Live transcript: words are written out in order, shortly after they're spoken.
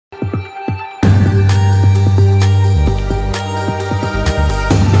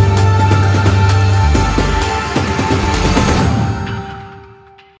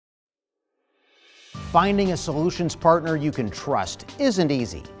Finding a solutions partner you can trust isn't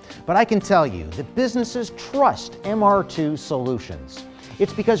easy, but I can tell you that businesses trust MR2 Solutions.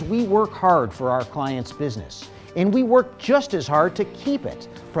 It's because we work hard for our clients' business, and we work just as hard to keep it,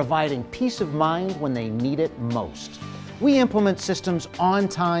 providing peace of mind when they need it most. We implement systems on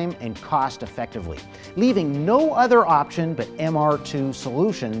time and cost effectively, leaving no other option but MR2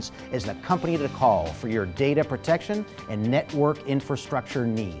 Solutions as the company to call for your data protection and network infrastructure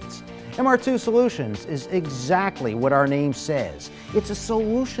needs. MR2 Solutions is exactly what our name says. It's a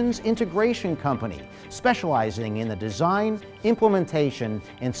solutions integration company specializing in the design, implementation,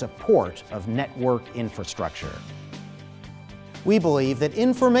 and support of network infrastructure. We believe that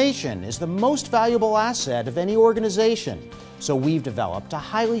information is the most valuable asset of any organization, so we've developed a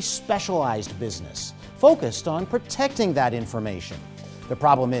highly specialized business focused on protecting that information. The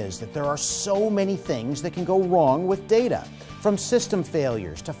problem is that there are so many things that can go wrong with data, from system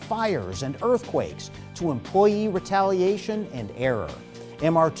failures to fires and earthquakes to employee retaliation and error.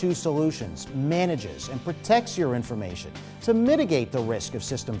 MR2 Solutions manages and protects your information to mitigate the risk of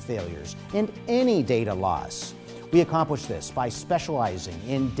system failures and any data loss. We accomplish this by specializing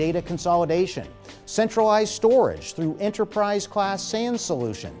in data consolidation, centralized storage through enterprise-class SAN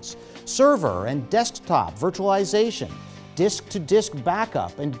solutions, server and desktop virtualization, disk-to-disk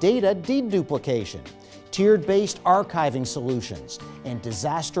backup and data deduplication, tiered-based archiving solutions, and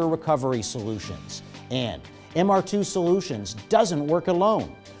disaster recovery solutions. And MR2 Solutions doesn't work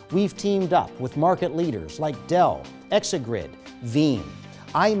alone. We've teamed up with market leaders like Dell, ExaGrid, Veeam,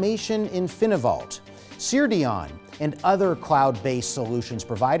 Imation-Infinivault, Cirdeon, and other cloud-based solutions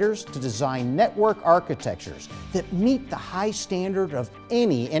providers to design network architectures that meet the high standard of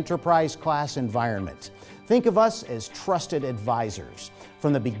any enterprise-class environment. Think of us as trusted advisors,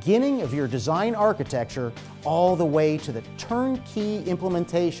 from the beginning of your design architecture all the way to the turnkey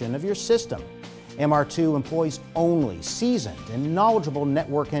implementation of your system. MR2 employs only seasoned and knowledgeable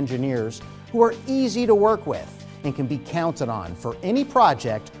network engineers who are easy to work with and can be counted on for any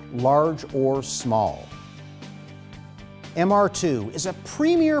project, large or small. MR2 is a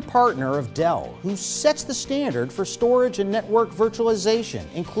premier partner of Dell who sets the standard for storage and network virtualization,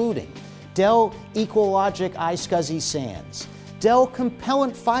 including Dell EqualLogics iSCSI SANs, Dell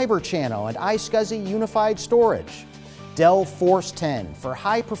Compellent Fibre channel and iSCSI unified storage, Dell Force10 for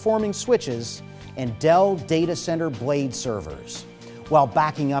high-performing switches, and Dell Datacenter blade servers. While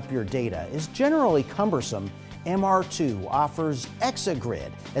backing up your data is generally cumbersome, MR2 offers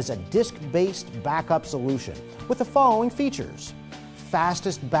ExaGrid as a disk-based backup solution with the following features: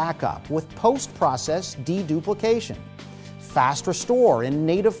 fastest backup with post-process deduplication, fast restore in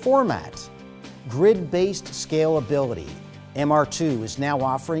native format, grid-based scalability. MR2 is now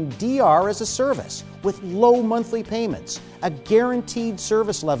offering DR as a service with low monthly payments, a guaranteed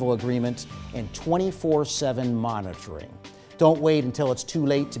service level agreement, and 24/7 monitoring. Don't wait until it's too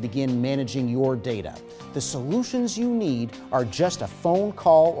late to begin managing your data. The solutions you need are just a phone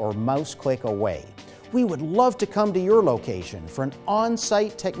call or mouse click away. We would love to come to your location for an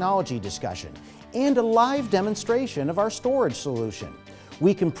on-site technology discussion and a live demonstration of our storage solution.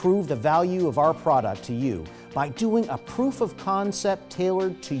 We can prove the value of our product to you by doing a proof of concept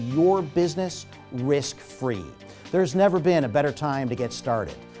tailored to your business, risk-free. There's never been a better time to get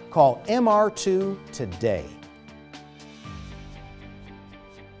started. Call MR2 today.